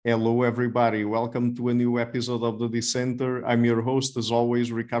Hello, everybody. Welcome to a new episode of the Dissenter. I'm your host, as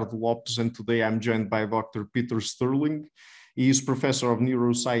always, Ricardo Lopes, and today I'm joined by Dr. Peter Sterling. He is professor of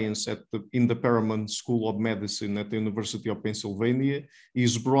neuroscience in the Perelman School of Medicine at the University of Pennsylvania.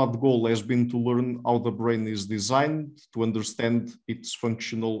 His broad goal has been to learn how the brain is designed, to understand its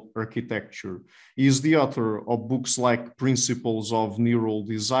functional architecture. He is the author of books like Principles of Neural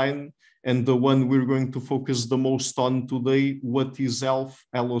Design, and the one we're going to focus the most on today, What is Health,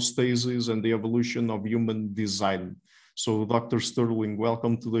 Allostasis, and the Evolution of Human Design. So, Dr. Sterling,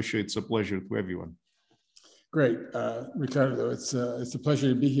 welcome to the show. It's a pleasure to have you on. Great, Ricardo. It's a pleasure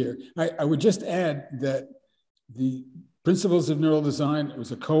to be here. I would just add that the Principles of Neural Design, it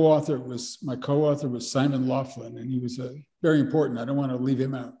was a co-author. My co-author was Simon Laughlin, and he was very important. I don't want to leave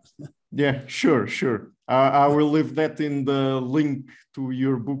him out. Yeah, sure. I will leave that in the link to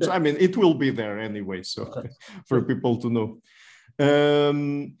your books. I mean, it will be there anyway, so okay. For people to know.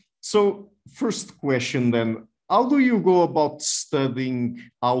 So first question then, how do you go about studying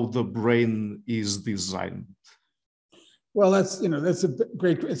how the brain is designed? Well, it's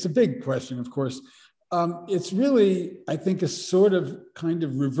a big question, of course. It's really, I think, a sort of kind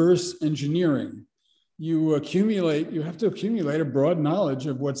of reverse engineering. You have to accumulate a broad knowledge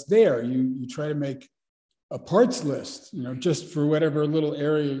of what's there. You try to make a parts list, just for whatever little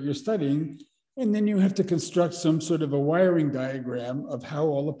area you're studying. And then you have to construct some sort of a wiring diagram of how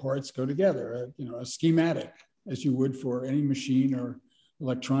all the parts go together, a schematic, as you would for any machine or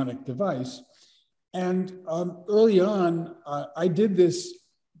electronic device. And early on, I did this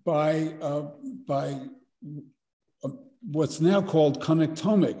by what's now called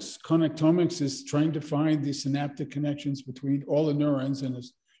connectomics. Connectomics is trying to find the synaptic connections between all the neurons in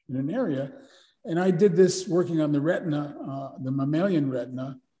an area. And I did this working on the retina, the mammalian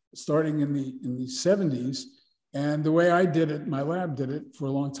retina, starting in the 70s. And the way I did it, my lab did it for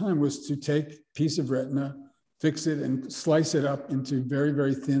a long time, was to take a piece of retina, fix it, and slice it up into very,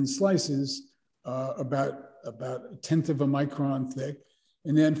 very thin slices, about a tenth of a micron thick,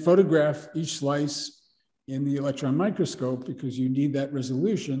 and then photograph each slice in the electron microscope, because you need that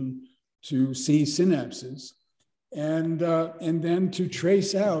resolution to see synapses, and then to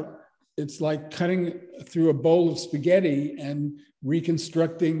trace out. It's like cutting through a bowl of spaghetti and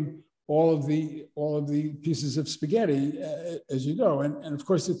reconstructing all of the pieces of spaghetti as you go. And of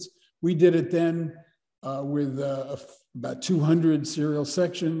course, we did it then with about 200 serial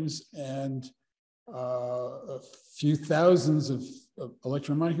sections and a few thousands of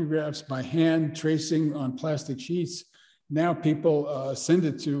electron micrographs by hand tracing on plastic sheets. Now people send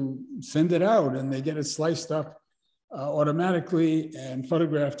it out, and they get it sliced up automatically and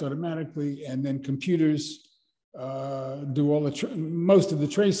photographed automatically, and then computers do most of the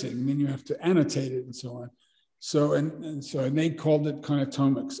tracing. And then you have to annotate it and so on. So and they called it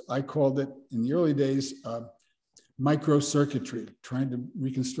connectomics. I called it in the early days microcircuitry, trying to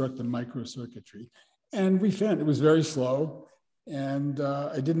reconstruct the microcircuitry. And we found it was very slow, and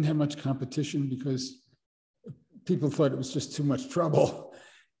I didn't have much competition because people thought it was just too much trouble.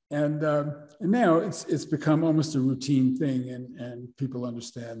 And now it's become almost a routine thing, and people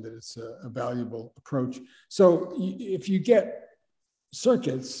understand that it's a valuable approach. So if you get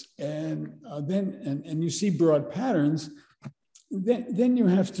circuits and you see broad patterns, then you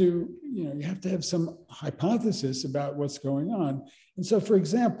have to have some hypothesis about what's going on. And so, for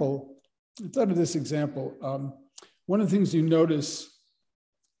example, I thought of this example. One of the things you notice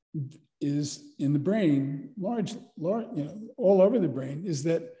is in the brain, large, all over the brain, is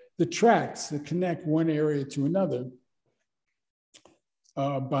that the tracts that connect one area to another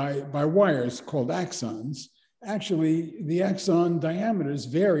by wires called axons, actually the axon diameters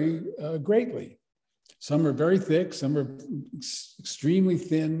vary greatly. Some are very thick, some are extremely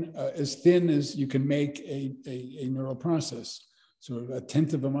thin as you can make a neural process, so a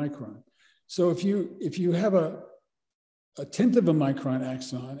tenth of a micron. So if you have a tenth of a micron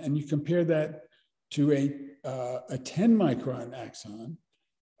axon and you compare that to a 10 micron axon,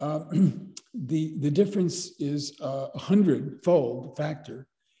 the difference is 100-fold factor.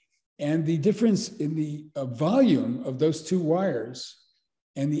 And the difference in the volume of those two wires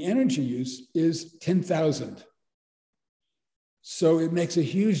and the energy use is 10,000. So it makes a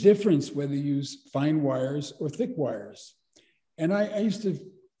huge difference whether you use fine wires or thick wires. And I used to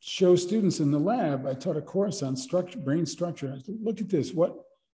show students in the lab, I taught a course on brain structure. I said, look at this,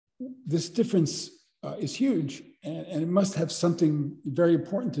 this difference is huge, and it must have something very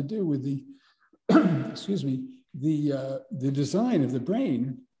important to do with the, excuse me, the design of the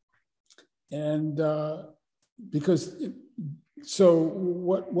brain. And so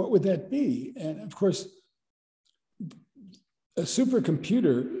what would that be? And of course, a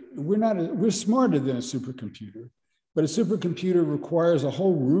supercomputer, we're smarter than a supercomputer, but a supercomputer requires a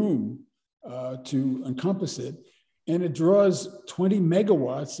whole room to encompass it, and it draws 20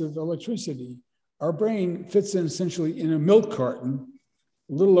 megawatts of electricity. Our brain fits in essentially in a milk carton,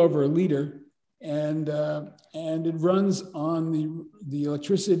 a little over a liter, and it runs on the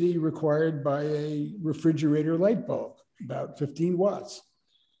electricity required by a refrigerator light bulb, about 15 watts.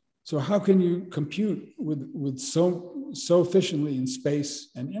 So how can you compute with so efficiently in space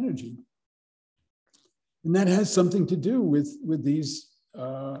and energy? And that has something to do with this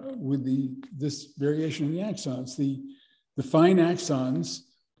variation in the axons. The fine axons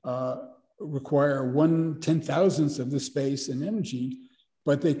require 1/10,000th of the space and energy,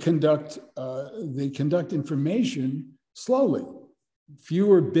 but they conduct information slowly,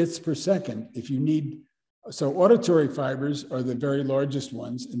 fewer bits per second. So auditory fibers are the very largest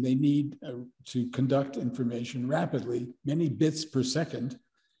ones, and they need to conduct information rapidly, many bits per second.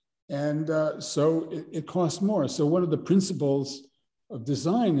 And so it costs more. So one of the principles of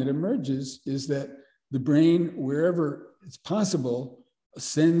design that emerges is that the brain, wherever it's possible,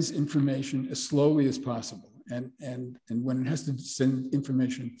 sends information as slowly as possible. And when it has to send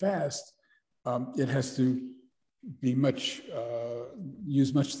information fast, it has to be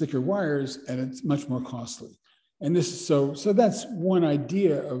use much thicker wires, and it's much more costly. And so that's one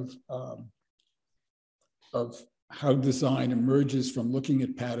idea of how design emerges from looking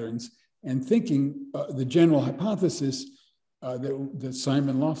at patterns and thinking. The general hypothesis that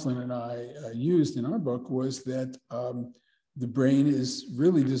Simon Laughlin and I used in our book was that the brain is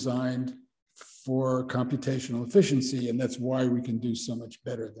really designed for computational efficiency, and that's why we can do so much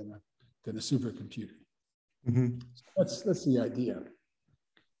better than a supercomputer. Mm-hmm. That's the idea.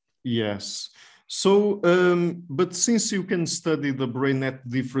 Yes. So, but since you can study the brain at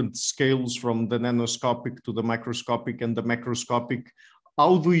different scales, from the nanoscopic to the microscopic and the macroscopic,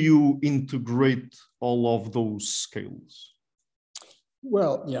 how do you integrate all of those scales?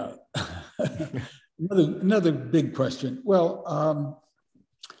 Well, yeah, another big question. Well,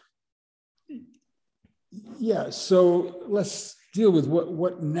 yeah, so let's deal with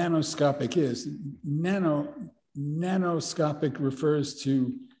what nanoscopic is. Nanoscopic refers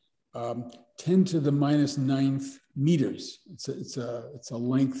to 10 to the minus 9th meters. It's a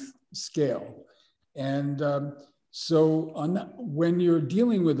length scale, and so when you're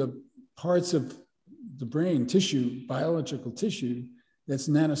dealing with the parts of the brain tissue, biological tissue, that's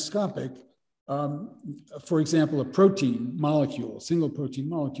nanoscopic. For example, a protein molecule, a single protein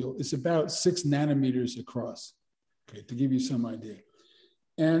molecule, is about 6 nanometers across. Okay, to give you some idea.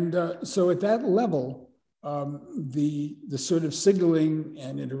 And so at that level, the sort of signaling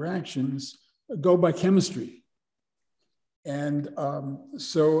and interactions go by chemistry. And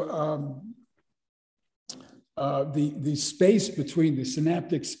the space between the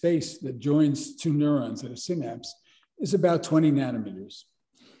synaptic space that joins two neurons at a synapse is about 20 nanometers.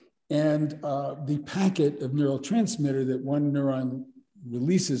 And the packet of neurotransmitter that one neuron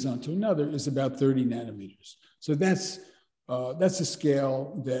releases onto another is about 30 nanometers. So that's a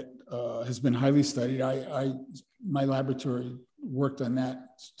scale that has been highly studied. My laboratory worked on that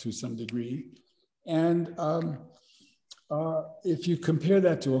to some degree. And if you compare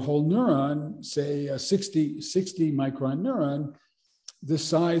that to a whole neuron, say a 60 micron neuron, the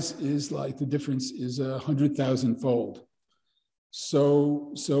size is like, the difference is 100,000-fold.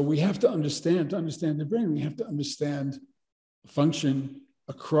 So we have to understand the brain, we have to understand function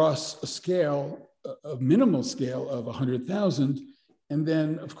across a scale, a minimal scale of 100,000. And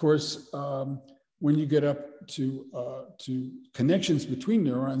then, of course, when you get up to connections between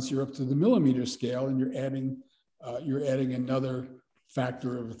neurons, you're up to the millimeter scale, and you're adding another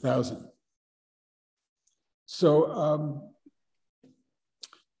factor of 1,000. So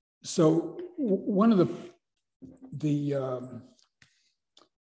one of the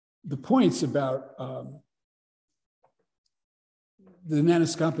points about the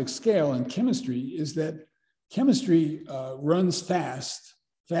nanoscopic scale in chemistry is that chemistry runs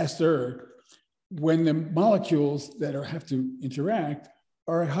faster when the molecules that have to interact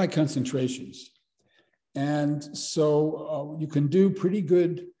are at high concentrations. And so you can do pretty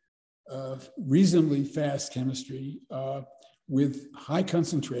good, reasonably fast chemistry with high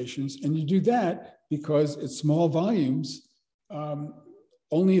concentrations. And you do that because at small volumes,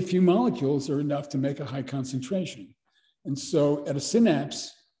 only a few molecules are enough to make a high concentration. And so at a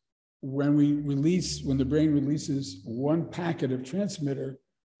synapse, when the brain releases one packet of transmitter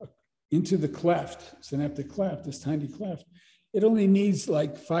into the cleft, synaptic cleft, this tiny cleft, it only needs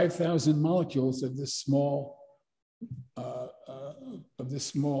like 5,000 molecules of this small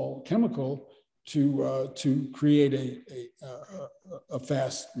chemical to create a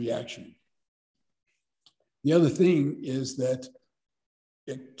fast reaction. The other thing is that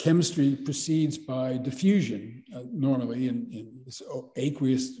chemistry proceeds by diffusion. Normally, in this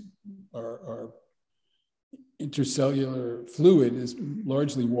aqueous or intercellular fluid is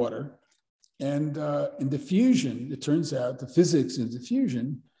largely water. And in diffusion, it turns out the physics in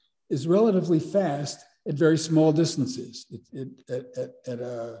diffusion is relatively fast at very small distances. At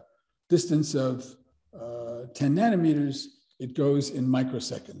a distance of 10 nanometers, it goes in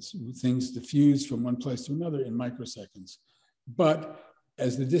microseconds. Things diffuse from one place to another in microseconds. But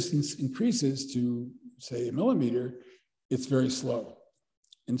as the distance increases to, say, a millimeter, it's very slow.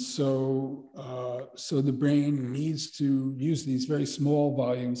 And so, so the brain needs to use these very small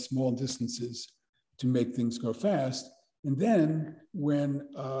volumes, small distances to make things go fast. And then when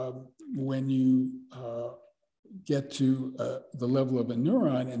you get to the level of a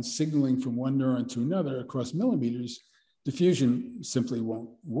neuron and signaling from one neuron to another across millimeters, diffusion simply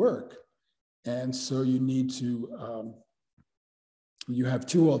won't work. And so you need to, you have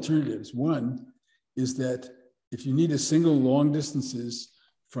two alternatives. One is that if you need to signal long distances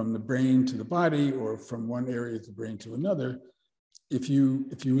from the brain to the body or from one area of the brain to another, if you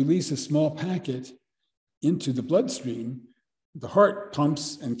release a small packet into the bloodstream, the heart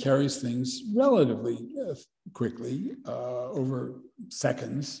pumps and carries things relatively quickly over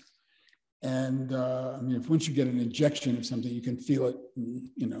seconds. And I mean, if once you get an injection of something, you can feel it,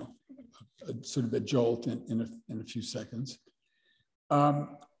 you know, sort of a jolt in a few seconds.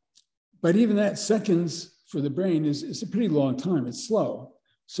 But even that, seconds for the brain is a pretty long time. It's slow.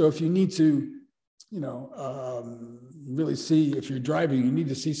 So if you need to, you know, really see, if you're driving, you need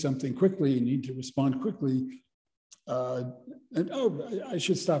to see something quickly, you need to respond quickly. And oh, I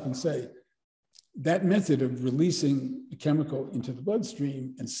should stop and say, that method of releasing a chemical into the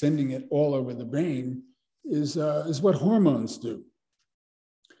bloodstream and sending it all over the brain is what hormones do.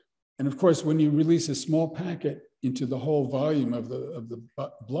 And of course, when you release a small packet into the whole volume of the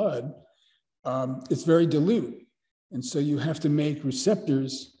blood, it's very dilute. And so you have to make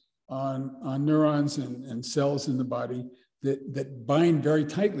receptors on neurons and cells in the body that bind very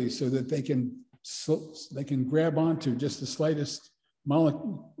tightly so that they can grab onto just the slightest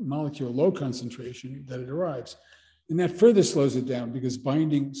molecule, low concentration, that it arrives. And that further slows it down because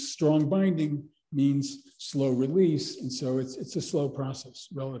strong binding means slow release. And so it's a slow process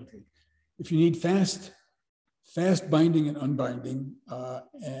relatively. If you need fast binding and unbinding,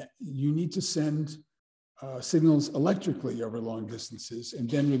 you need to send signals electrically over long distances and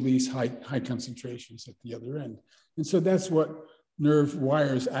then release high concentrations at the other end. And so that's what nerve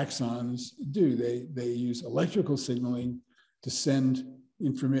wires, axons do. They use electrical signaling to send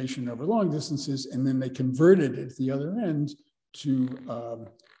information over long distances, and then they convert it at the other end to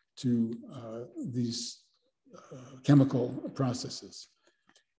these chemical processes.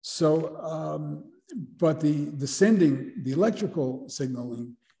 So, but the electrical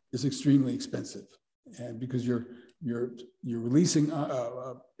signaling is extremely expensive, and because you're releasing,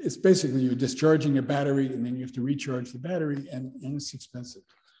 it's basically you're discharging a battery, and then you have to recharge the battery, and it's expensive.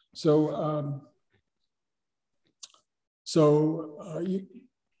 So,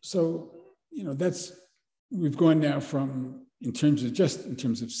 you know, we've gone now from, in terms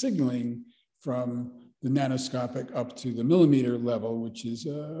of signaling, from the nanoscopic up to the millimeter level, which is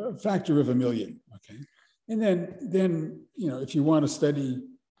a factor of 1,000,000. Okay, and then you know, if you want to study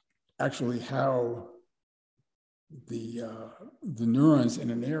actually how the neurons in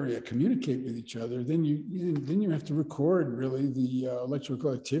an area communicate with each other, then you have to record really the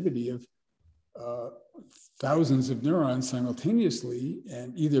electrical activity of thousands of neurons simultaneously,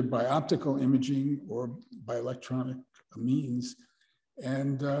 and either by optical imaging or by electronic means.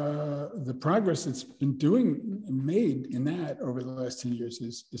 And the progress that's been made in that over the last 10 years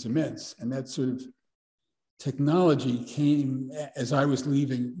is immense. And that sort of technology came as I was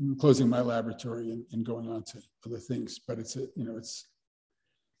closing my laboratory and going on to other things. But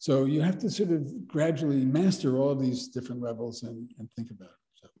so you have to sort of gradually master all these different levels and think about it.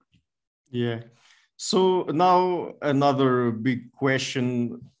 So. Yeah. So now another big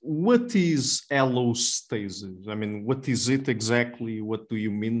question, what is allostasis? I mean, what is it exactly? What do you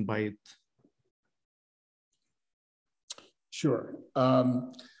mean by it? Sure.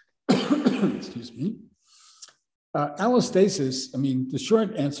 Excuse me. Allostasis, I mean, the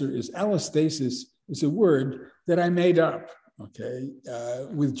short answer is allostasis is a word that I made up, okay,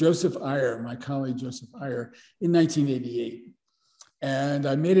 with Joseph Ayer, my colleague Joseph Ayer, in 1988. And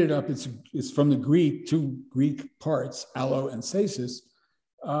I made it up, it's from the Greek, two Greek parts, allo and stasis,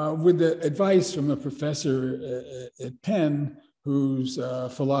 with the advice from a professor at Penn whose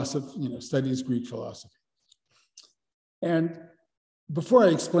philosophy, studies Greek philosophy. And before I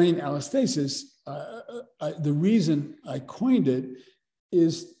explain allostasis, the reason I coined it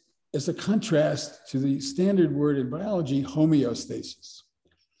is as a contrast to the standard word in biology, homeostasis.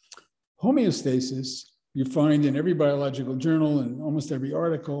 Homeostasis you find in every biological journal and almost every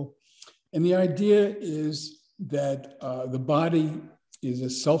article. And the idea is that the body is a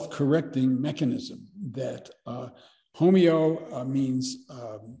self-correcting mechanism, that homeo means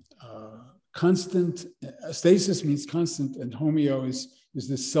constant, stasis means constant, and homeo is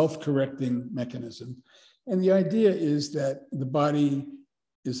this self-correcting mechanism. And the idea is that the body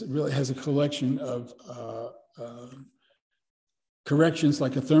really has a collection of corrections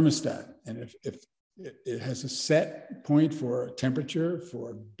like a thermostat. And if it has a set point for temperature,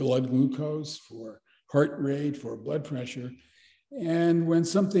 for blood glucose, for heart rate, for blood pressure. And when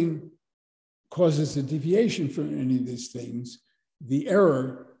something causes a deviation from any of these things, the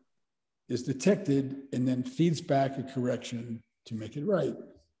error is detected and then feeds back a correction to make it right.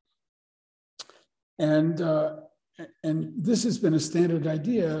 And this has been a standard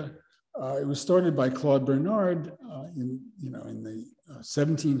idea. It was started by Claude Bernard in the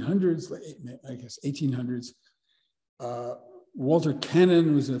 1700s, I guess 1800s. Walter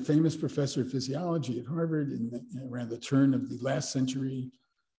Cannon was a famous professor of physiology at Harvard around the turn of the last century,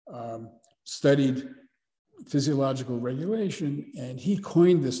 studied physiological regulation, and he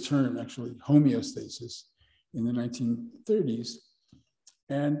coined this term, actually, homeostasis, in the 1930s.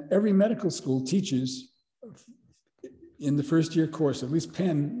 And every medical school teaches in the first year course, at least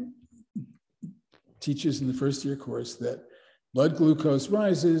Penn teaches in the first year course, that blood glucose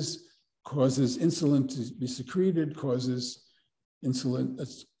rises, causes insulin to be secreted, causes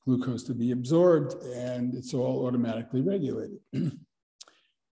glucose to be absorbed, and it's all automatically regulated.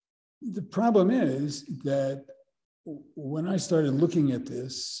 The problem is that when I started looking at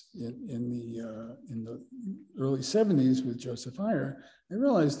this in the early 70s with Joseph Heyer, I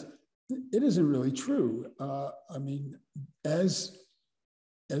realized it isn't really true. I mean, as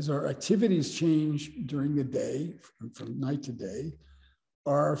our activities change during the day, from night to day,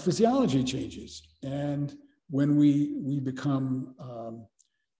 our physiology changes. And when we become,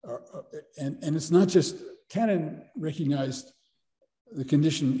 and it's not just, Cannon recognized the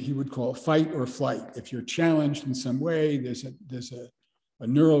condition he would call fight or flight. If you're challenged in some way, there's a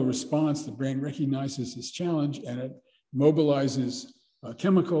neural response. The brain recognizes this challenge and it mobilizes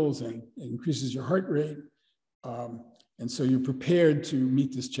chemicals and increases your heart rate. And so you're prepared to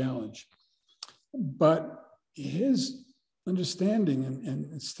meet this challenge. But his understanding,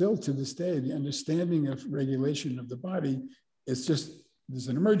 and still to this day, the understanding of regulation of the body is just, there's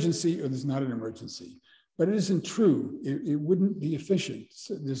an emergency or there's not an emergency. But it isn't true. It wouldn't be efficient.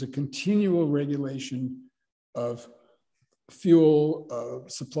 So there's a continual regulation of fuel,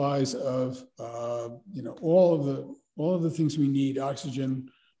 supplies of all of the things we need: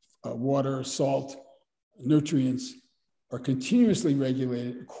 oxygen, water, salt, nutrients are continuously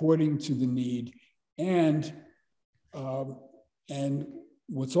regulated according to the need. And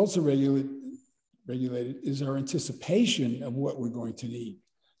what's also regulated is our anticipation of what we're going to need.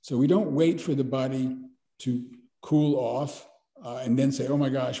 So we don't wait for the body to cool off and then say, oh my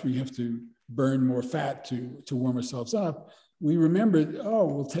gosh, we have to burn more fat to warm ourselves up. We remembered, oh,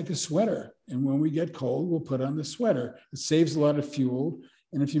 we'll take a sweater. And when we get cold, we'll put on the sweater. It saves a lot of fuel.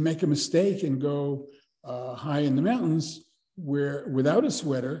 And if you make a mistake and go high in the mountains where without a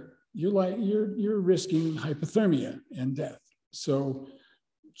sweater, you're risking hypothermia and death. So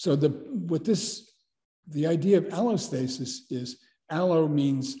the idea of allostasis is, allo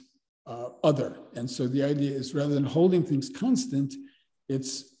means other. And so the idea is, rather than holding things constant,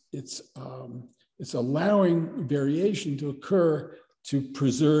 it's allowing variation to occur to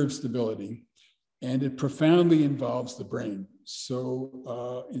preserve stability. And it profoundly involves the brain.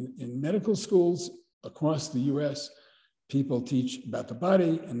 So in medical schools across the US, people teach about the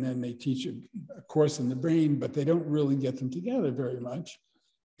body, and then they teach a course in the brain, but they don't really get them together very much.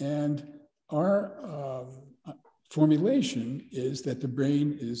 And our formulation is that the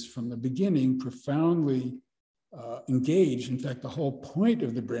brain is, from the beginning, profoundly engaged. In fact, the whole point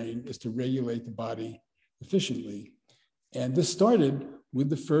of the brain is to regulate the body efficiently. And this started with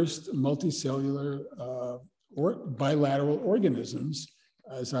the first multicellular or bilateral organisms,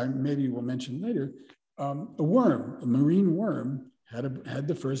 as I maybe will mention later. A worm, a marine worm, had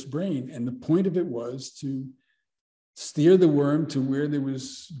the first brain. And the point of it was to steer the worm to where there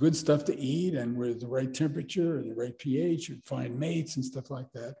was good stuff to eat and where the right temperature and the right pH, and find mates and stuff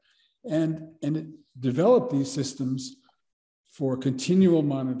like that. And it developed these systems for continual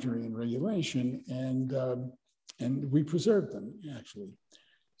monitoring and regulation. and we preserve them actually.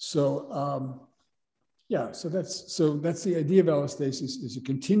 So so that's the idea of allostasis, is a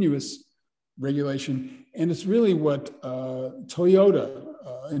continuous regulation, and it's really what Toyota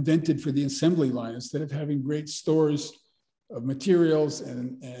invented for the assembly line. Instead of having great stores of materials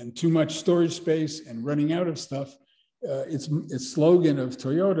and too much storage space and running out of stuff, its slogan of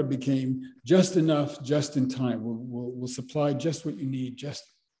Toyota became just enough, just in time. We'll supply just what you need, just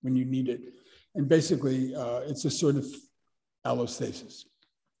when you need it. And basically, it's a sort of allostasis.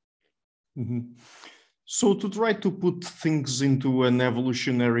 Mm-hmm. So to try to put things into an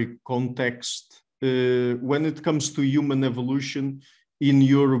evolutionary context, when it comes to human evolution, in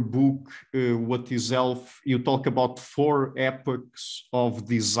your book, What is Health, you talk about 4 epochs of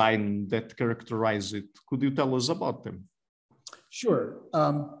design that characterize it. Could you tell us about them? Sure.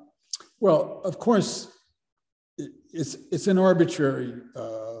 Well, of course, it's an arbitrary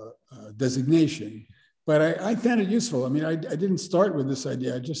designation, but I found it useful. I mean, I didn't start with this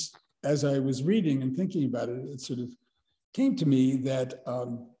idea. I just, as I was reading and thinking about it, it sort of came to me that,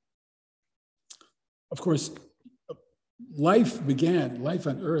 of course, life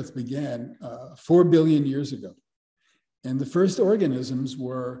on Earth began 4 billion years ago. And the first organisms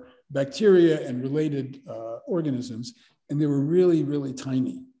were bacteria and related organisms, and they were really, really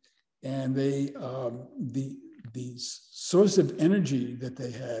tiny. And they, the source of energy that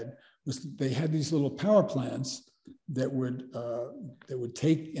they had was they had these little power plants that would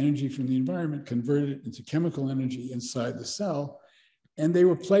take energy from the environment, convert it into chemical energy inside the cell, and they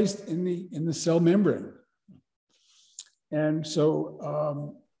were placed in the cell membrane. And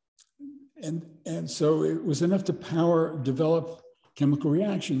so, and so it was enough to develop chemical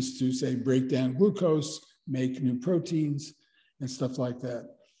reactions to, say, break down glucose, make new proteins, and stuff like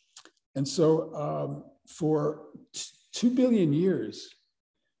that. And so, for 2 billion years,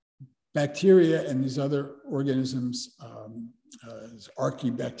 bacteria and these other organisms,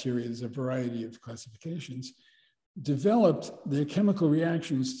 archaebacteria, there's a variety of classifications, developed their chemical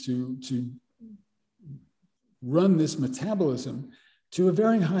reactions to run this metabolism to a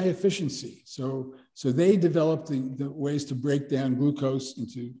very high efficiency. So they developed the ways to break down glucose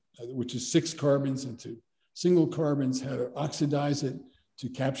into, which is 6 carbons, into single carbons, how to oxidize it to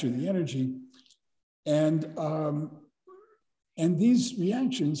capture the energy. And these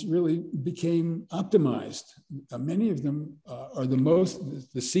reactions really became optimized. Many of them are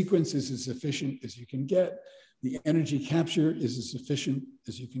the sequence is as efficient as you can get. The energy capture is as efficient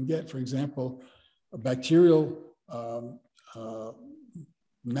as you can get. For example, a bacterial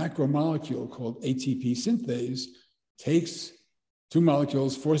macromolecule called ATP synthase takes 2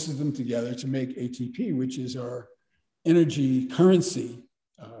 molecules, forces them together to make ATP, which is our energy currency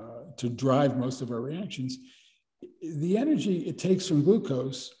to drive most of our reactions. The energy it takes from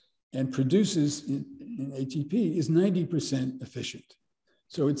glucose and produces in ATP is 90% efficient.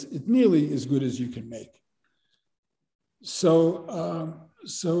 So it's nearly as good as you can make. So,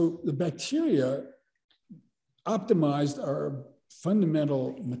 so the bacteria optimized our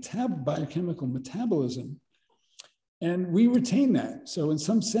fundamental biochemical metabolism, and we retain that. So in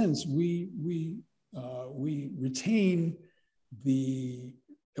some sense, we retain the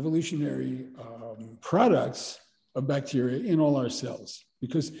evolutionary products of bacteria in all our cells,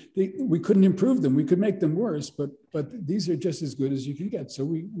 because we couldn't improve them. We could make them worse, but these are just as good as you can get. So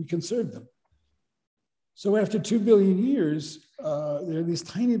we conserve them. So after 2 billion years, there are these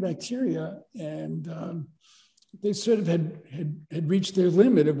tiny bacteria, and they sort of had reached their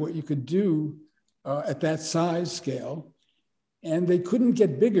limit of what you could do at that size scale. And they couldn't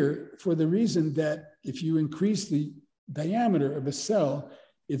get bigger for the reason that if you increase the diameter of a cell,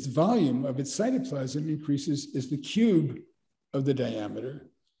 its volume of its cytoplasm increases as the cube of the diameter.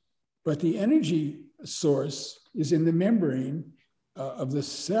 But the energy source is in the membrane of the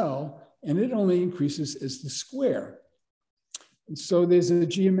cell, and it only increases as the square. And so there's a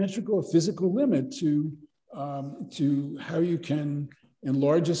geometrical, physical limit to how you can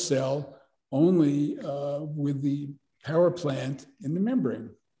enlarge a cell only with the power plant in the membrane.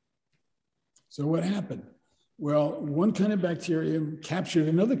 So what happened? Well, one kind of bacterium captured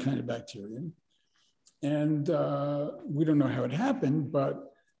another kind of bacterium, and we don't know how it happened,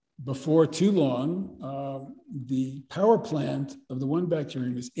 but before too long, the power plant of the one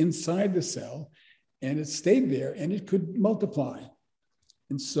bacterium is inside the cell, and it stayed there, and it could multiply.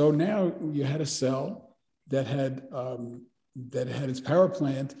 And so now you had a cell that had its power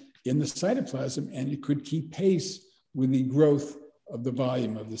plant in the cytoplasm, and it could keep pace with the growth of the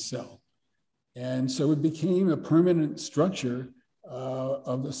volume of the cell. And so it became a permanent structure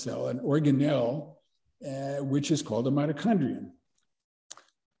of the cell, an organelle, which is called a mitochondrion.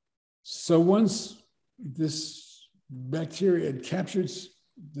 So once this bacteria had captured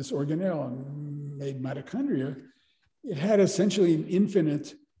this organelle and made mitochondria, it had essentially an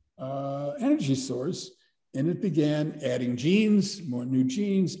infinite energy source, and it began adding genes, more new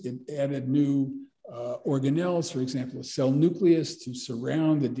genes. It added new organelles, for example, a cell nucleus to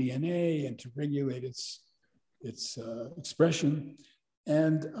surround the DNA and to regulate its expression.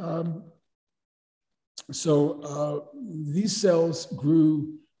 And so these cells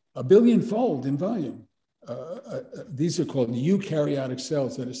grew a billion-fold in volume. These are called eukaryotic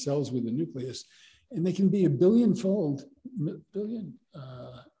cells, that are cells with a nucleus, and they can be a billion-fold, let's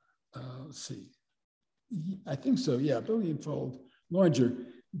see, I think so, yeah, a billion-fold larger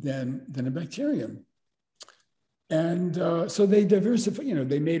than a bacterium. And so they diversify,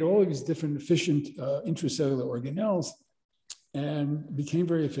 they made all of these different efficient intracellular organelles and became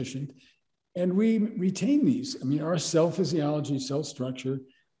very efficient. And we retain these. I mean, our cell physiology, cell structure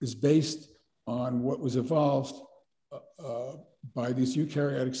is based on what was evolved by these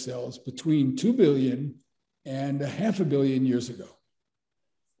eukaryotic cells between 2 billion and 500 million years ago.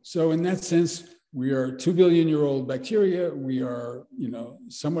 So in that sense, we are 2 billion-year-old bacteria. We are,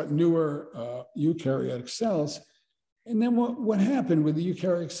 somewhat newer eukaryotic cells. And then what happened with the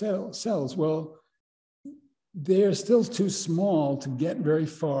eukaryotic cells? Well, they are still too small to get very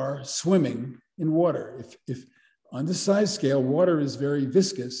far swimming in water. If on this size scale, water is very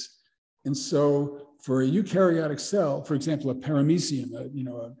viscous. And so for a eukaryotic cell, for example, a paramecium, a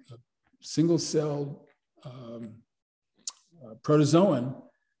single cell protozoan,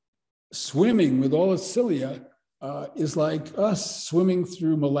 swimming with all its cilia is like us swimming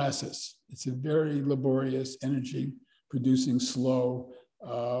through molasses. It's a very laborious, energy-producing, slow,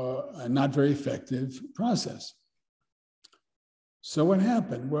 and not very effective process. So what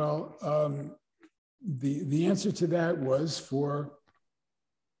happened? Well, the answer to that was for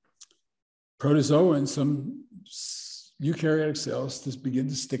protozoa, some eukaryotic cells to begin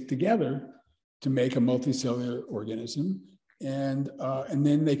to stick together to make a multicellular organism. And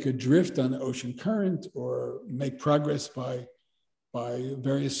then they could drift on the ocean current or make progress by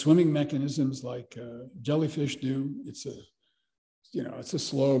various swimming mechanisms like jellyfish do. It's a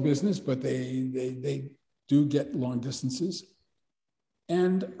slow business, but they do get long distances.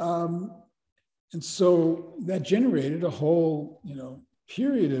 And so that generated a whole,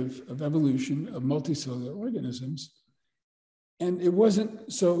 period of evolution of multicellular organisms. And it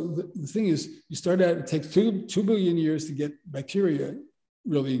wasn't, so the thing is, you start out, it takes 2 billion years to get bacteria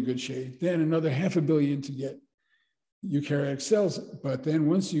really in good shape, then another 500 million to get eukaryotic cells. But then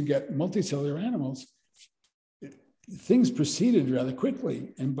once you get multicellular animals, things proceeded rather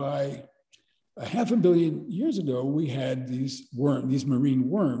quickly. And by 500 million years ago, we had these marine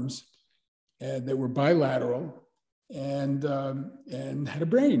worms that were bilateral and had a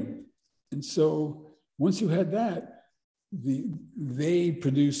brain. And so once you had that, they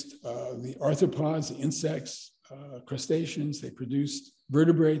produced the arthropods, the insects, crustaceans. They produced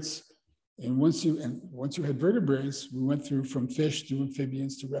vertebrates, and once you had vertebrates, we went through from fish to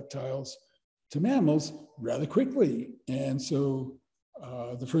amphibians to reptiles to mammals rather quickly. And so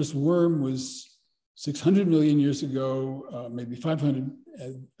the first worm was 600 million years ago, maybe 500.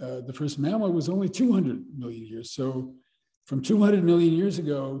 The first mammal was only 200 million years. So from 200 million years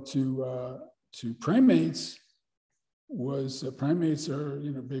ago to primates. Primates are,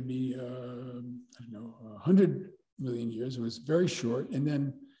 maybe, 100 million years. It was very short. And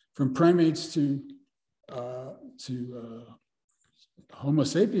then from primates to Homo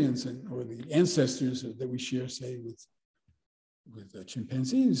sapiens, or the ancestors that we share, say, with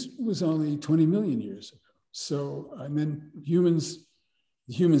chimpanzees, was only 20 million years ago. So, and then the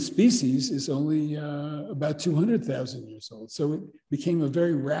human species is only about 200,000 years old. So it became a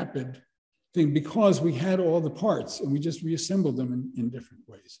very rapid thing because we had all the parts and we just reassembled them in different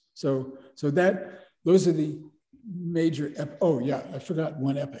ways. So those are the major, oh yeah, I forgot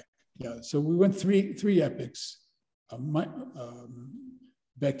one epoch. Yeah, so we went three epochs.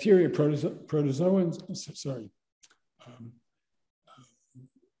 Bacteria, protozoans,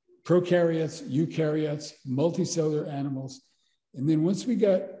 prokaryotes, eukaryotes, multicellular animals. And then once we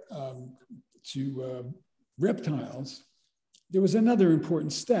got to reptiles, there was another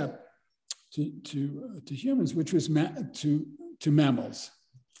important step to humans, which was to mammals.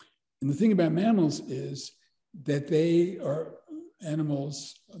 And the thing about mammals is that they are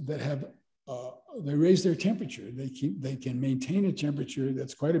animals that have, they raise their temperature. They can maintain a temperature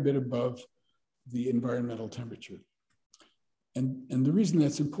that's quite a bit above the environmental temperature. And the reason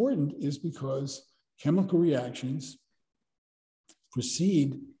that's important is because chemical reactions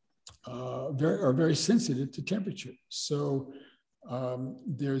are very sensitive to temperature. So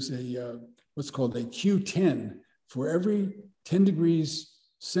there's what's called a Q10 for every 10 degrees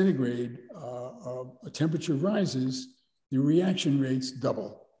centigrade a temperature rises, the reaction rates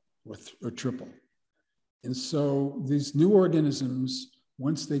double or triple. And so these new organisms,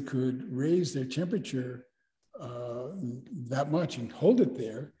 once they could raise their temperature that much and hold it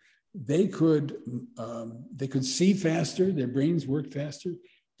there, they could see faster, their brains worked faster,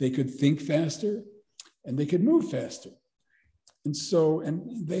 they could think faster, and they could move faster. And so,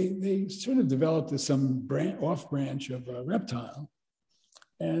 and they sort of developed as some off branch of a reptile.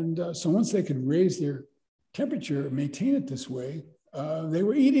 And so once they could raise their temperature, maintain it this way, they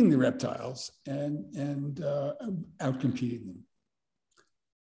were eating the reptiles and outcompeting them.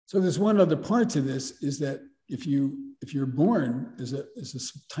 So there's one other part to this, is that if you're born as a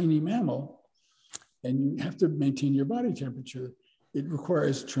tiny mammal and you have to maintain your body temperature, it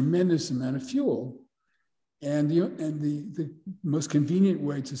requires tremendous amount of fuel. And the most convenient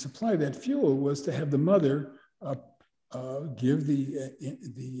way to supply that fuel was to have the mother give the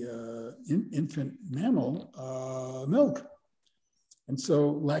infant mammal milk. And so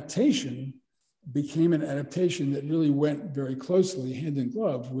lactation became an adaptation that really went very closely hand in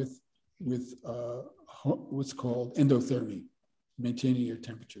glove with what's called endothermy, maintaining your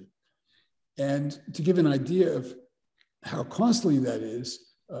temperature. And to give an idea of how costly that is,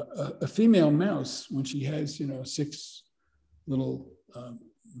 a female mouse, when she has 6 little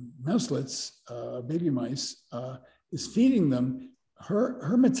mouselets, baby mice, is feeding them,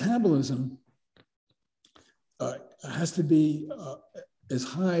 her metabolism has to be as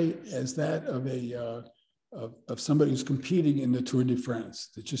high as that of somebody who's competing in the Tour de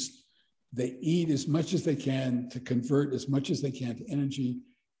France. They eat as much as they can to convert as much as they can to energy.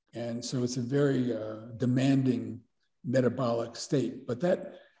 And so it's a very demanding metabolic state. But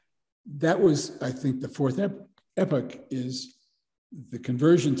that was, I think, the fourth epoch, is the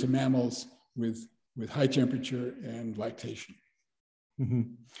conversion to mammals with high temperature and lactation.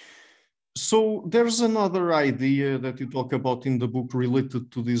 Mm-hmm. So there's another idea that you talk about in the book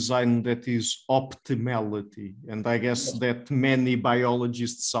related to design, that is optimality. And I guess that many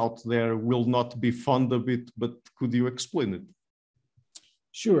biologists out there will not be fond of it, but could you explain it?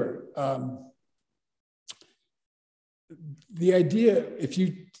 Sure. The idea,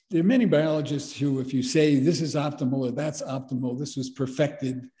 there are many biologists who, if you say this is optimal or that's optimal, this was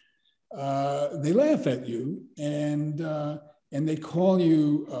perfected, they laugh at you and they call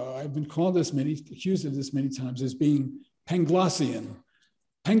you, I've been accused of this many times, as being Panglossian.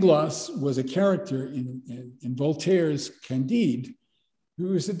 Pangloss was a character in Voltaire's Candide,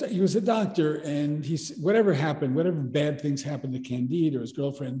 he was a doctor, and whatever bad things happened to Candide or his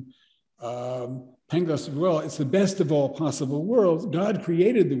girlfriend, Pangloss said, well, it's the best of all possible worlds. God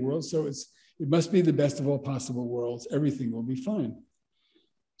created the world, so it must be the best of all possible worlds. Everything will be fine.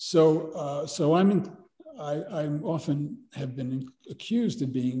 So I'm often have been accused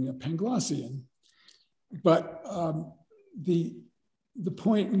of being a Panglossian, but the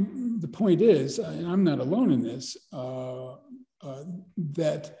point is, and I'm not alone in this,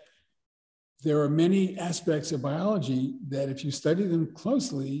 that there are many aspects of biology that if you study them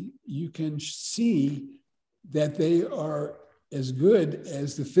closely, you can see that they are as good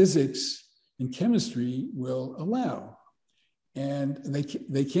as the physics and chemistry will allow. And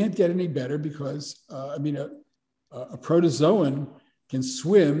they can't get any better because, a protozoan can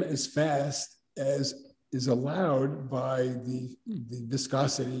swim as fast as is allowed by the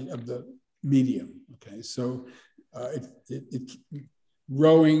viscosity of the medium, okay? So it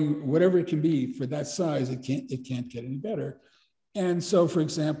growing, whatever it can be for that size, it can't get any better. And so, for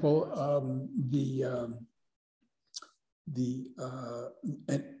example,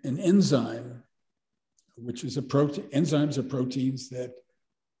 an enzyme, which is a protein, enzymes are proteins that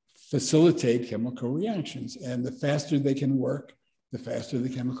facilitate chemical reactions. And the faster they can work, the faster the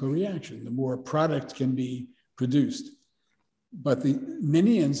chemical reaction, the more product can be produced. But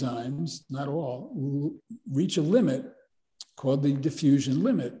many enzymes, not all, will reach a limit called the diffusion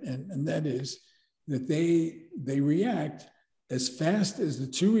limit. And that is that they react as fast as the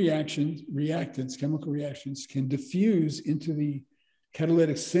two reactants, chemical reactions, can diffuse into the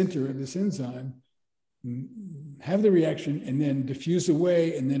catalytic center of this enzyme, have the reaction, and then diffuse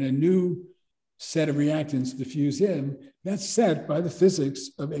away, and then a new set of reactants diffuse in. That's set by the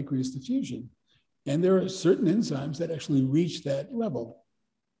physics of aqueous diffusion. And there are certain enzymes that actually reach that level.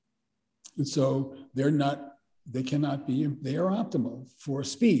 And so they are optimal for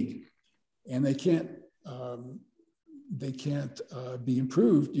speed, and they can't be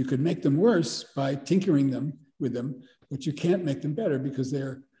improved. You could make them worse by tinkering with them, but you can't make them better because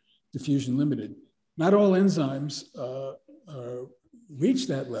they're diffusion limited. Not all enzymes reach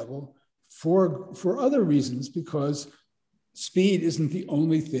that level. for other reasons, because speed isn't the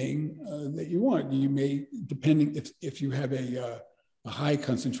only thing that you want. You may, depending if you have a high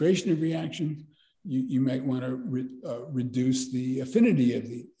concentration of reaction, you might want to reduce the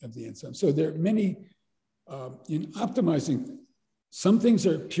affinity of the enzyme. So there are many in optimizing. Some things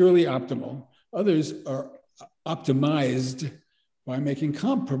are purely optimal. Others are optimized by making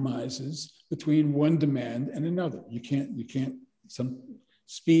compromises between one demand and another. You can't. Some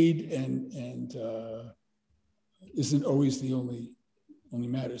speed and isn't always the only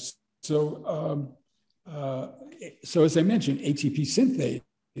matters. So as I mentioned, ATP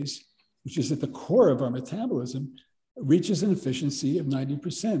synthase, which is at the core of our metabolism, reaches an efficiency of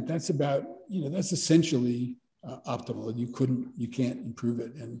 90%. That's about, that's essentially optimal, and you can't improve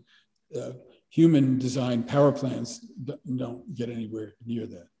it. And human designed power plants don't get anywhere near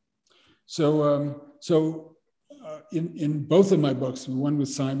that. So in both of my books, one with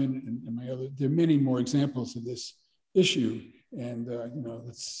Simon and my other, there are many more examples of this issue. And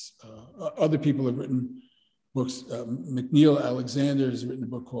other people have written books. McNeil Alexander has written a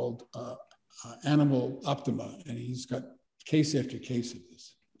book called Animal Optima, and he's got case after case of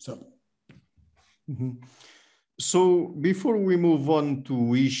this. So. Mm-hmm. So before we move on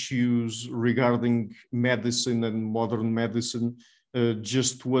to issues regarding medicine and modern medicine,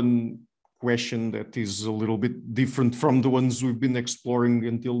 just one question that is a little bit different from the ones we've been exploring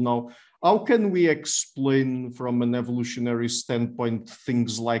until now. How can we explain from an evolutionary standpoint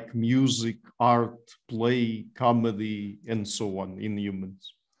things like music, art, play, comedy, and so on in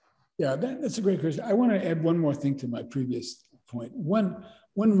humans? Yeah, that's a great question. I want to add one more thing to my previous point. One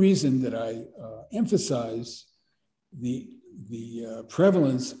reason that I emphasize the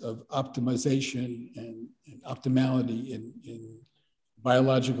prevalence of optimization and optimality in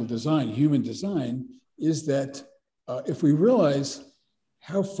biological design, human design, is that if we realize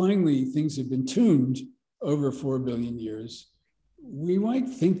how finely things have been tuned over 4 billion years, we might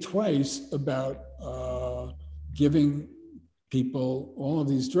think twice about giving people all of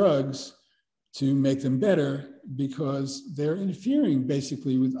these drugs to make them better, because they're interfering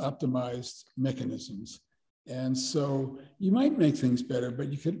basically with optimized mechanisms. And so you might make things better,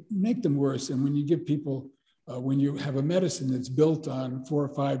 but you could make them worse. And when you give people, when you have a medicine that's built on 4 or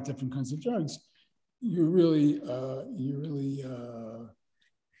 5 different kinds of drugs, you're really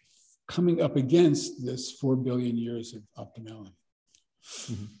coming up against this 4 billion years of optimality.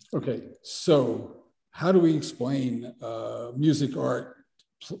 Mm-hmm. Okay, so how do we explain music, art,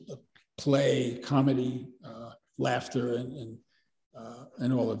 play, comedy, laughter, and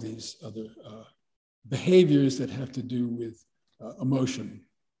all of these other behaviors that have to do with emotion?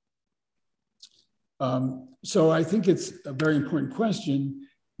 So I think it's a very important question,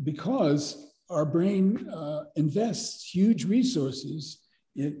 because our brain invests huge resources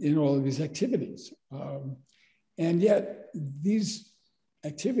in all of these activities. And yet these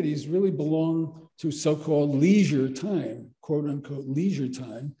activities really belong to so-called leisure time, quote unquote leisure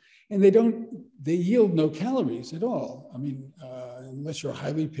time, and they yield no calories at all. I mean, unless you're a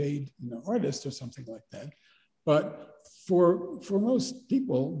highly paid artist or something like that. But for most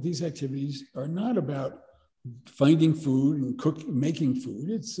people, these activities are not about finding food and making food.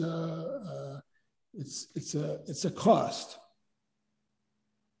 It's a cost.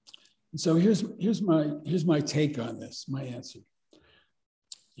 And so here's my take on this, my answer.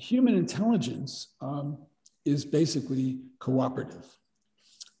 Human intelligence is basically cooperative.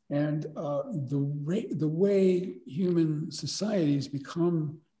 And the way human societies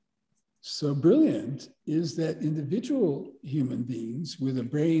become so brilliant is that individual human beings with a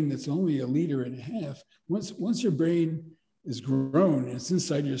brain that's only 1.5 liters, once your brain is grown and it's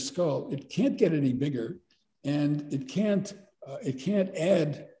inside your skull, it can't get any bigger, and it can't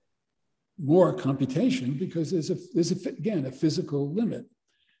add more computation, because there's a physical limit.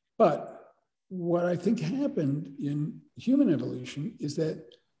 But what I think happened in human evolution is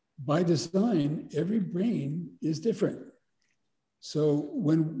that by design, every brain is different. So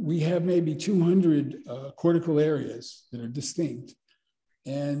when we have maybe 200 cortical areas that are distinct,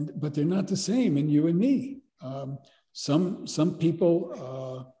 but they're not the same in you and me. Some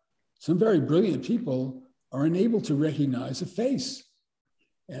people, some very brilliant people, are unable to recognize a face.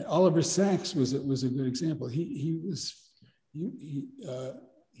 And Oliver Sacks was a good example. He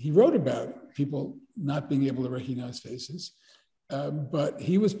wrote about people not being able to recognize faces, but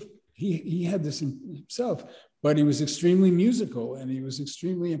he had this in himself. But he was extremely musical, and he was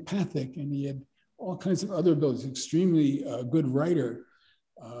extremely empathic, and he had all kinds of other abilities. Extremely good writer,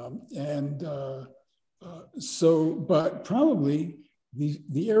 but probably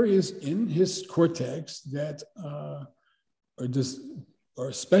the areas in his cortex that are just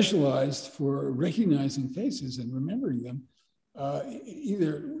are specialized for recognizing faces and remembering them.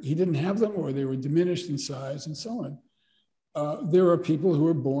 Either he didn't have them or they were diminished in size and so on. There are people who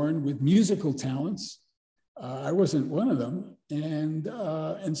are born with musical talents. I wasn't one of them.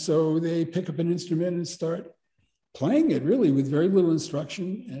 And so they pick up an instrument and start playing it really with very little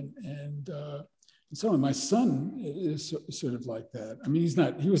instruction and so on. My son is sort of like that. I mean,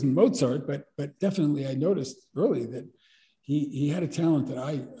 he wasn't Mozart, but definitely I noticed early that he had a talent that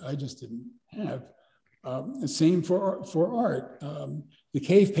I just didn't have. Same for art. The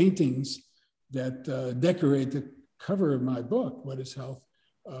cave paintings that decorate the cover of my book, What is Health,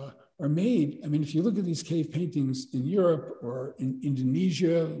 are made. I mean, if you look at these cave paintings in Europe or in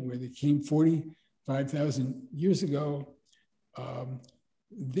Indonesia, where they came 45,000 years ago,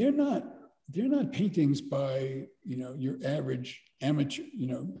 they're not paintings by your average amateur.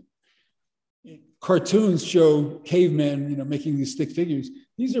 Cartoons show cavemen making these stick figures.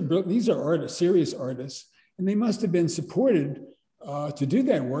 These are artists, serious artists, and they must have been supported to do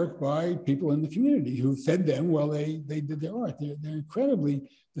that work by people in the community who fed them while they did their art. They're incredibly,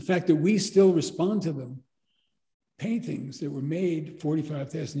 the fact that we still respond to them, paintings that were made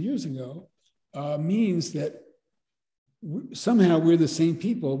 45,000 years ago, means that somehow we're the same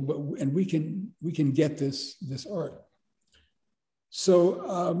people, and we can get this art.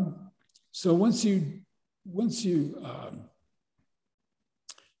 So once you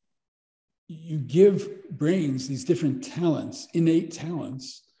give brains these different talents, innate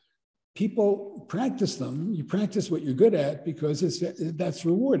talents, people practice them. You practice what you're good at because that's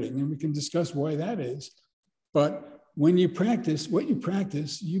rewarding, and we can discuss why that is. But when you practice what you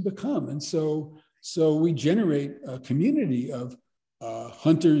practice, you become. And so we generate a community of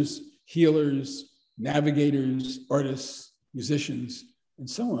hunters, healers, navigators, artists, musicians, and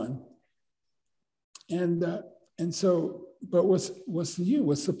so on. And so, but what's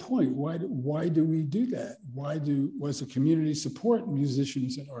the point? Why do we do that? Was the community support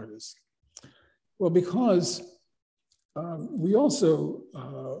musicians and artists? Well, because we also,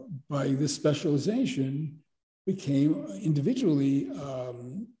 by this specialization, became individually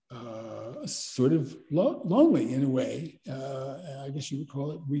sort of lonely in a way. I guess you would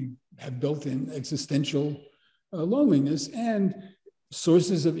call it. We have built-in existential loneliness and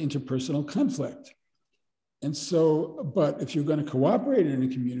sources of interpersonal conflict. And so, but if you're going to cooperate in a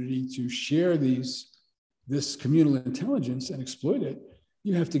community to share this communal intelligence and exploit it,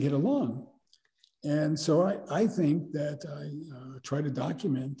 you have to get along. And so I think that I try to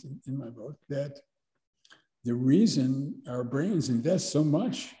document in my book that the reason our brains invest so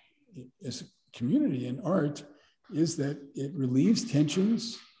much as a community in art is that it relieves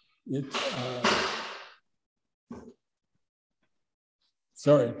tensions.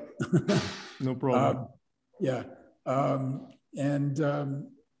 Sorry. No problem. It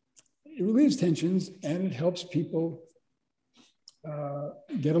relieves tensions and it helps people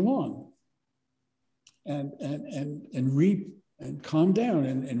get along and reap and calm down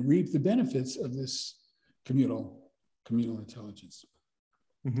and reap the benefits of this communal intelligence.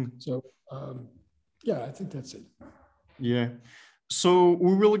 Mm-hmm. So I think that's it. Yeah. So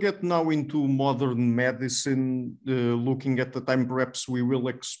we will get now into modern medicine, looking at the time. Perhaps we will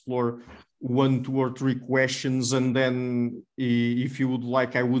explore 1, 2, or 3 questions, and then if you would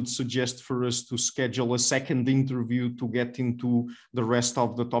like, I would suggest for us to schedule a second interview to get into the rest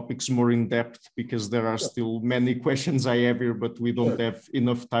of the topics more in depth, because there are still many questions I have here, but we don't have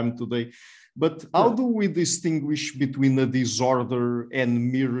enough time today. But how do we distinguish between a disorder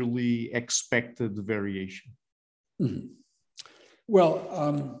and merely expected variation? Mm-hmm.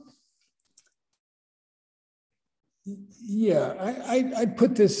 Well, I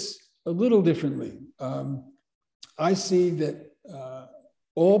put this a little differently. I see that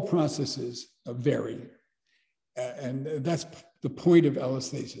all processes vary, and that's the point of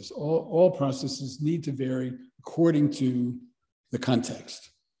allostasis. All processes need to vary according to the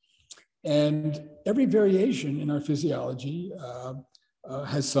context. And every variation in our physiology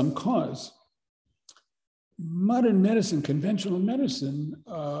has some cause. Modern medicine, conventional medicine,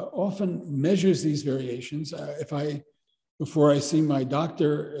 often measures these variations. Before I see my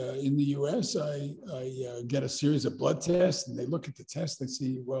doctor in the US, I get a series of blood tests, and they look at the test. They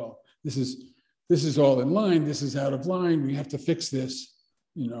see, well, this is all in line. This is out of line. We have to fix this,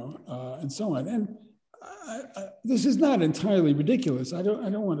 and so on. And this is not entirely ridiculous. I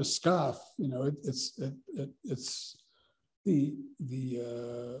don't want to scoff. It's the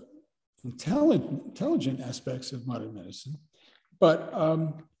intelligent aspects of modern medicine, but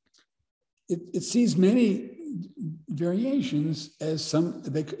it sees many variations as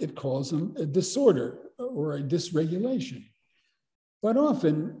it calls them a disorder or a dysregulation. But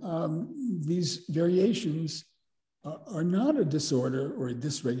often these variations are not a disorder or a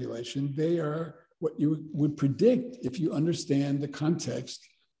dysregulation. They are what you would predict if you understand the context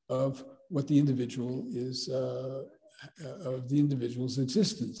of what the individual is, of the individual's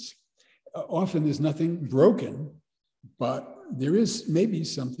existence. Often there's nothing broken, but there is maybe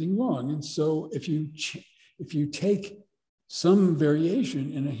something wrong. And so if you take some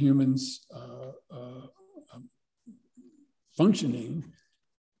variation in a human's functioning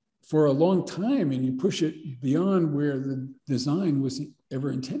for a long time and you push it beyond where the design was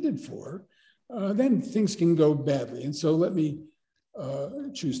ever intended for, then things can go badly. And so let me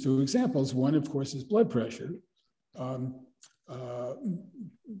choose two examples. One, of course, is blood pressure.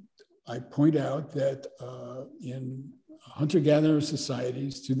 I point out that in hunter-gatherer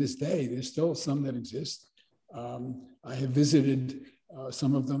societies to this day, there's still some that exist. I have visited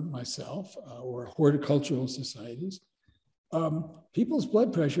some of them myself, or horticultural societies. People's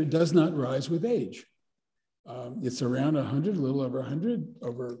blood pressure does not rise with age. It's around 100, a little over 100,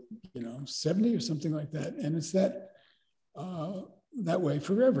 over 70 or something like that, and it's that way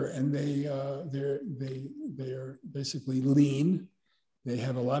forever. And they are basically lean. They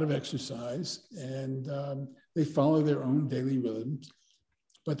have a lot of exercise, and they follow their own daily rhythms,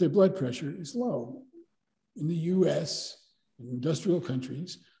 but their blood pressure is low. In the U.S., in industrial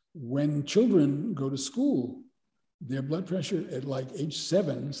countries, when children go to school, their blood pressure at like age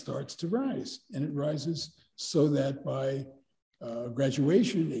 7 starts to rise, and it rises so that by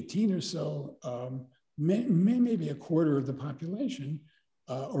graduation, 18 or so, maybe a quarter of the population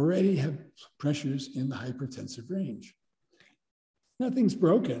already have pressures in the hypertensive range. Nothing's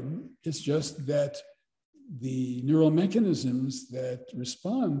broken. It's just that the neural mechanisms that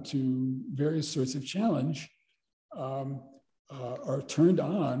respond to various sorts of challenge are turned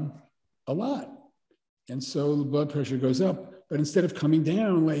on a lot. And so the blood pressure goes up, but instead of coming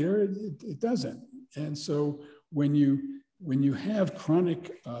down later, it doesn't. And so when you have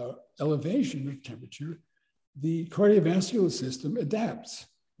chronic elevation of temperature, the cardiovascular system adapts.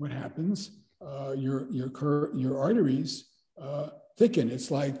 What happens? Your arteries thicken. It's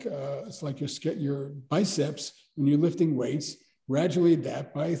like your biceps when you're lifting weights gradually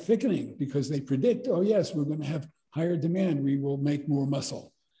adapt by thickening because they predict, oh yes, we're going to have higher demand. We will make more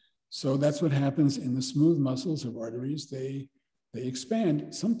muscle. So that's what happens in the smooth muscles of arteries. They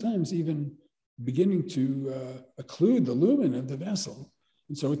expand, sometimes even beginning to occlude the lumen of the vessel.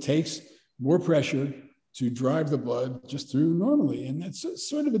 And so it takes more pressure to drive the blood just through normally. And that's a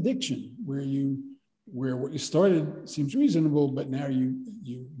sort of addiction where what you started seems reasonable, but now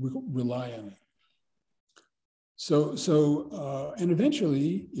you rely on it. So and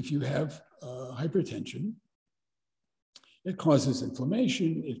eventually, if you have hypertension, it causes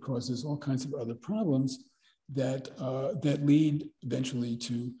inflammation, it causes all kinds of other problems that lead eventually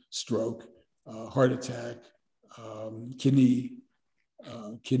to stroke, heart attack, kidney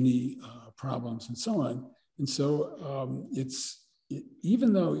problems, and so on. And so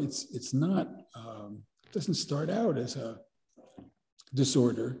even though it's not, doesn't start out as a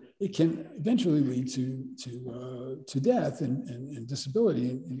disorder, it can eventually lead to death and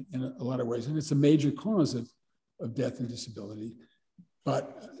disability in a lot of ways. And it's a major cause of death and disability.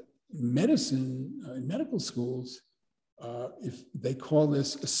 But medicine, in medical schools, if they call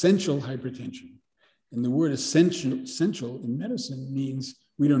this essential hypertension. And the word essential in medicine means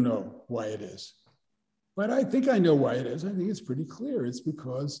we don't know why it is. But I think I know why it is. I think it's pretty clear. It's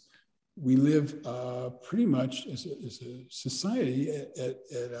because we live pretty much as a society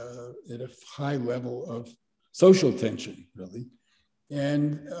at a high level of social tension, really.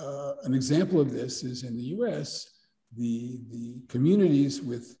 And an example of this is in the US, the communities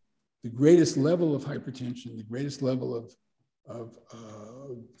with the greatest level of hypertension, the greatest level of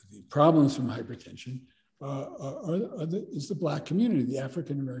the problems from hypertension is the Black community, the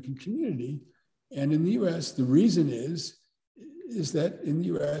African-American community. And in the US, the reason is that in the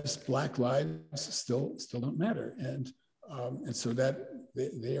US, Black lives still don't matter. And so that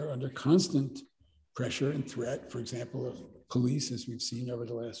they are under constant pressure and threat, for example, of police, as we've seen over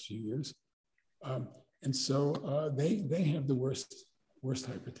the last few years. And so they have the worst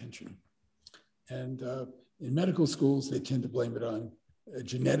hypertension. And in medical schools, they tend to blame it on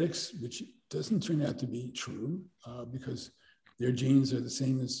genetics, which doesn't turn out to be true because their genes are the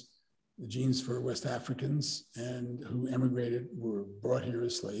same as the genes for West Africans and who emigrated, were brought here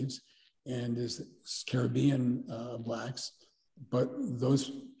as slaves, and as Caribbean Blacks. But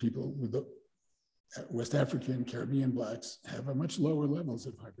those people with the West African, Caribbean Blacks have a much lower levels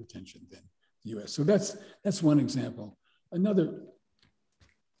of hypertension than the US. So that's one example. Another,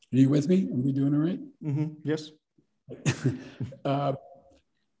 are you with me? Are we doing all right? Mm-hmm. Yes.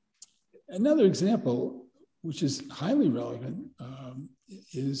 Another example, which is highly relevant,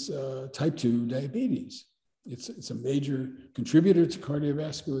 is type 2 diabetes. It's a major contributor to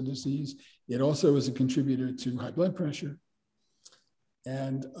cardiovascular disease. It also is a contributor to high blood pressure.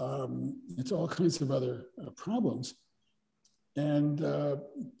 And it's all kinds of other problems. And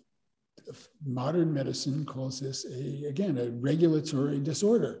modern medicine calls this, again, a regulatory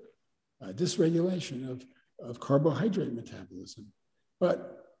disorder, a dysregulation of carbohydrate metabolism.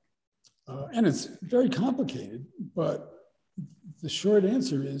 But, and it's very complicated, but the short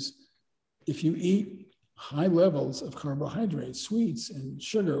answer is if you eat high levels of carbohydrates, sweets, and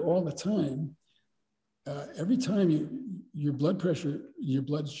sugar all the time, every time your blood pressure, your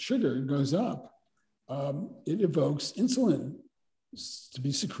blood sugar goes up, it evokes insulin to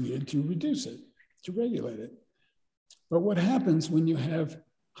be secreted to reduce it, to regulate it. But what happens when you have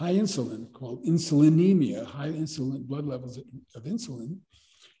high insulin, called insulinemia, high insulin blood levels of insulin,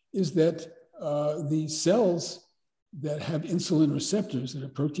 is that the cells that have insulin receptors, that are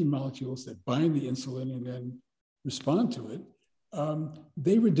protein molecules that bind the insulin and then respond to it,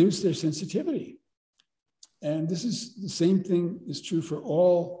 they reduce their sensitivity. And this is the same thing is true for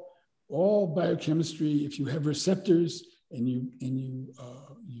all biochemistry. If you have receptors and you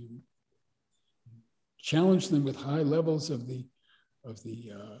challenge them with high levels of the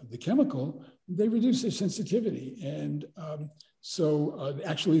chemical, they reduce their sensitivity. And so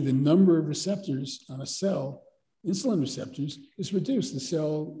actually the number of receptors on a cell, insulin receptors, is reduced. The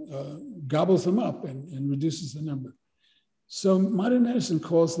cell gobbles them up and reduces the number. So modern medicine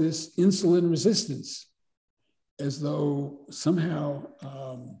calls this insulin resistance, as though somehow,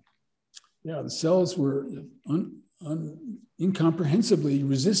 the cells were incomprehensibly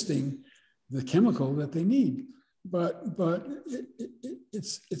resisting the chemical that they need. But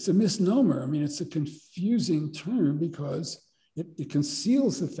it's a misnomer. I mean, it's a confusing term because it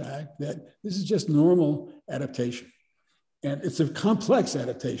conceals the fact that this is just normal adaptation. And it's a complex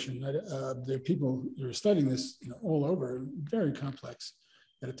adaptation. There are people who are studying this all over, very complex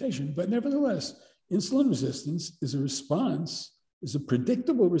adaptation. But nevertheless, insulin resistance is a response, is a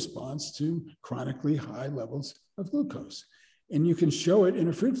predictable response to chronically high levels of glucose. And you can show it in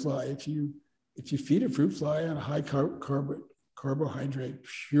a fruit fly. If you feed a fruit fly on a high carbohydrate,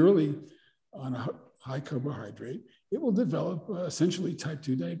 purely on a high carbohydrate, it will develop essentially type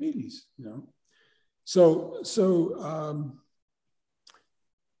 2 diabetes,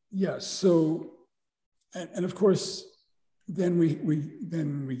 And of course, then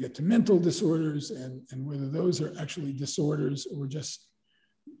we get to mental disorders and whether those are actually disorders or just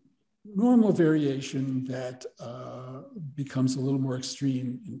normal variation that becomes a little more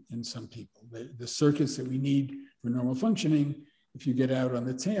extreme in some people. The circuits that we need for normal functioning, if you get out on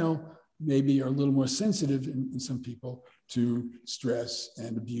the tail, maybe are a little more sensitive in some people to stress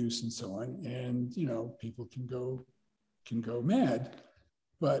and abuse and so on. And people can go mad,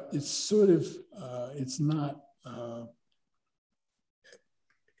 but it's sort of it's not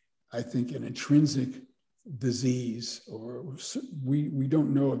I think an intrinsic disease, or we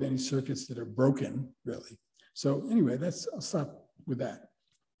don't know of any circuits that are broken really. So anyway, I'll stop with that.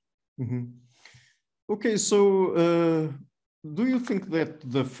 Mm-hmm. Okay, so do you think that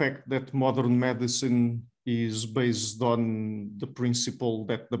the fact that modern medicine is based on the principle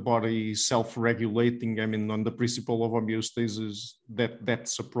that the body is self-regulating, I mean, on the principle of homeostasis,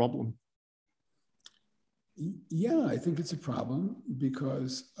 that's a problem? Yeah, I think it's a problem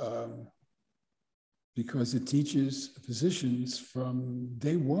because it teaches physicians from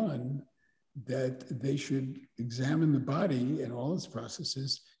day one that they should examine the body and all its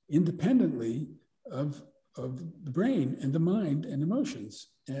processes independently of the brain and the mind and emotions.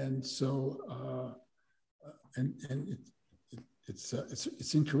 And so,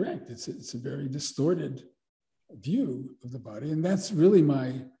 it's incorrect. It's a very distorted view of the body. And that's really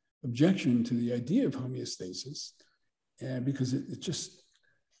my objection to the idea of homeostasis, and because it just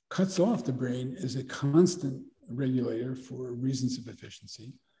cuts off the brain as a constant regulator for reasons of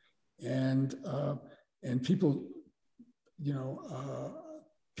efficiency. And people,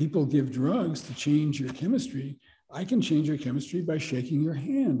 people give drugs to change your chemistry. I can change your chemistry by shaking your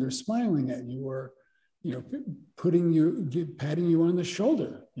hand or smiling at you or, patting you on the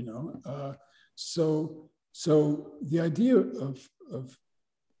shoulder, So the idea of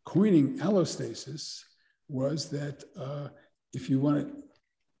coining allostasis was that if you want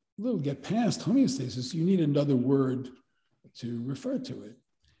to get past homeostasis, you need another word to refer to it.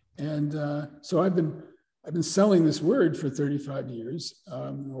 And so I've been selling this word for 35 years,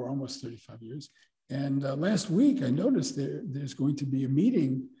 or almost 35 years. And last week, I noticed there's going to be a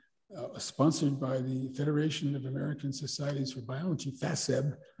meeting sponsored by the Federation of American Societies for Biology,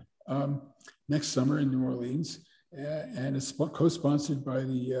 FASEB, next summer in New Orleans, and it's co-sponsored by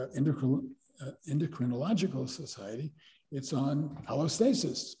the Endocrinological Society. It's on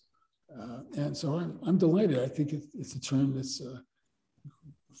allostasis. And so I'm delighted. I think it's a term that's,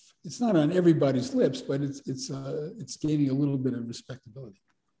 it's not on everybody's lips, but it's gaining a little bit of respectability.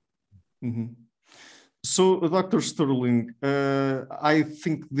 Mm-hmm. So, Dr. Sterling, I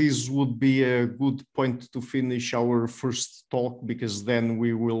think this would be a good point to finish our first talk, because then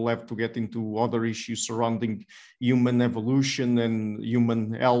we will have to get into other issues surrounding human evolution and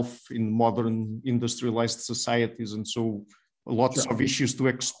human health in modern industrialized societies. And so lots of issues to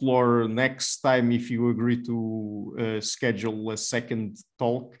explore next time, if you agree to schedule a second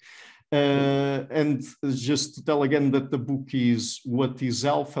talk. And just to tell again that the book is What is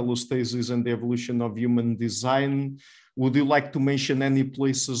Health, Allostasis and the Evolution of Human Design. Would you like to mention any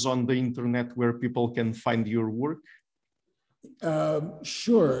places on the internet where people can find your work?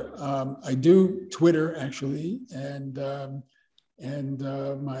 Sure. I do Twitter, actually, and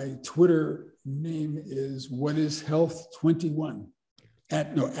my Twitter name is What is Health 21.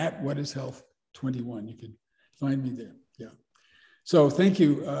 At What is Health 21. You can find me there. Yeah. So thank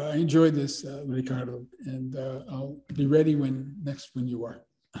you. I enjoyed this, Ricardo, and I'll be ready when you are.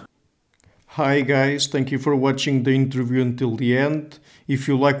 Hi guys, thank you for watching the interview until the end. If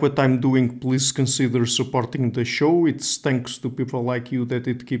you like what I'm doing, please consider supporting the show. It's thanks to people like you that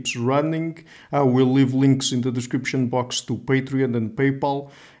it keeps running. I will leave links in the description box to Patreon and PayPal.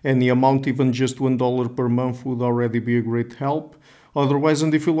 Any amount, even just $1 per month, would already be a great help. Otherwise,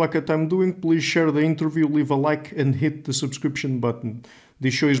 and if you like what I'm doing, please share the interview, leave a like and hit the subscription button.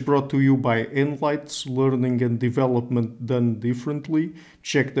 This show is brought to you by Enlights, learning and development done differently.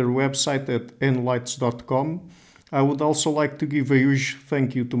 Check their website at enlights.com. I would also like to give a huge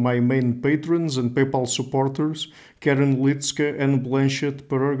thank you to my main patrons and PayPal supporters: Karen Litska, Anne Blanchett,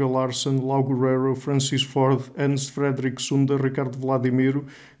 Pererga Larsen, Lau Guerrero, Francis Ford, Hans Frederick Sunder, Ricardo Vladimiro,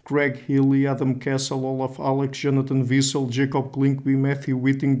 Craig Healy, Adam Kessel, Olaf Alex, Jonathan Wiesel, Jacob Klinkby, Matthew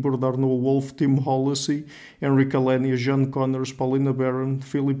Whitting, Bernardo Wolf, Tim Hollacy, Enrique Alenia, John Connors, Paulina Barron,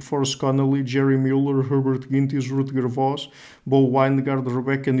 Philip Force Connolly, Jerry Mueller, Herbert Gintis, Rutger Voss, Bo Weingard,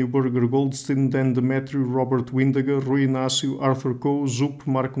 Rebecca Newberger Goldstein, Dan Demetriou, Robert Windiger, Rui Inácio, Arthur Coe, Zup,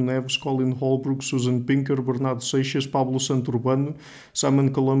 Marco Neves, Colin Holbrook, Susan Pinker, Bernardo Seixas, Pablo Santurbano,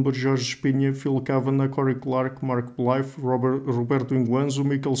 Simon Colombo, Jorge Espinha, Phil Kavanagh, Corey Clark, Mark Blythe, Roberto Inguanzo,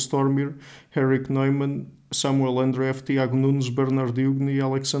 Michael Stormir, Eric Neumann, Samuel Andreff, Tiago Nunes, Bernard Hugni,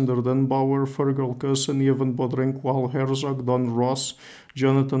 Alexander Dunbauer, Fergal Cusson, Evan Bodrenko, Al Herzog, Don Ross,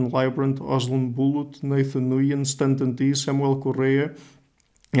 Jonathan Librand, Oslin Bullitt, Nathan Nguyen, Stanton T, Samuel Correa,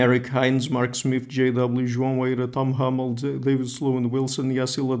 Eric Hines, Mark Smith, J.W., João Eira, Tom Hummel, David Sloan Wilson,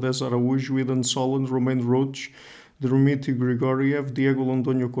 Yacila Des Araújo, Eden Solon, Romain Roach, Dmitry Grigoriev, Diego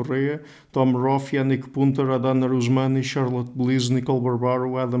Londonio Correa, Tom Roth, Yannick Punter, Adana Rusmani, Charlotte Bliss, Nicole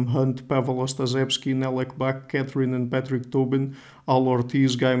Barbaro, Adam Hunt, Pavel Ostazewski, Nelek Bach, Catherine and Patrick Tobin, Al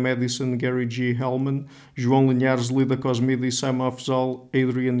Ortiz, Guy Madison, Gary G. Hellman, João Linhares, Lida Cosmidi, Sam Afzal,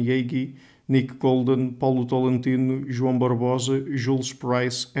 Adrian Yegi, Nick Golden, Paulo Tolentino, João Barbosa, Jules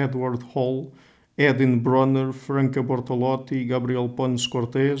Price, Edward Hall, Edin Bronner, Franca Bortolotti, Gabriel Pons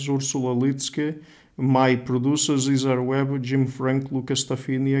Cortez, Ursula Litske, my producers: Isar Webb, Jim Frank, Lucas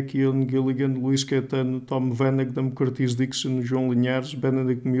Staffini, Kian Gilligan, Luís Caetano, Tom Vanagdam, Curtis Dixon, João Linhares,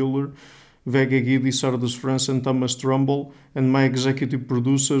 Benedict Mueller, Vega Guidi, Sardas France, and Thomas Trumbull, and my executive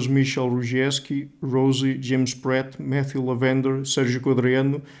producers: Michel Rugieski, Rosie, James Pratt, Matthew Lavender, Sergio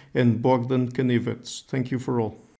Quadriano, and Bogdan Kanivets. Thank you for all.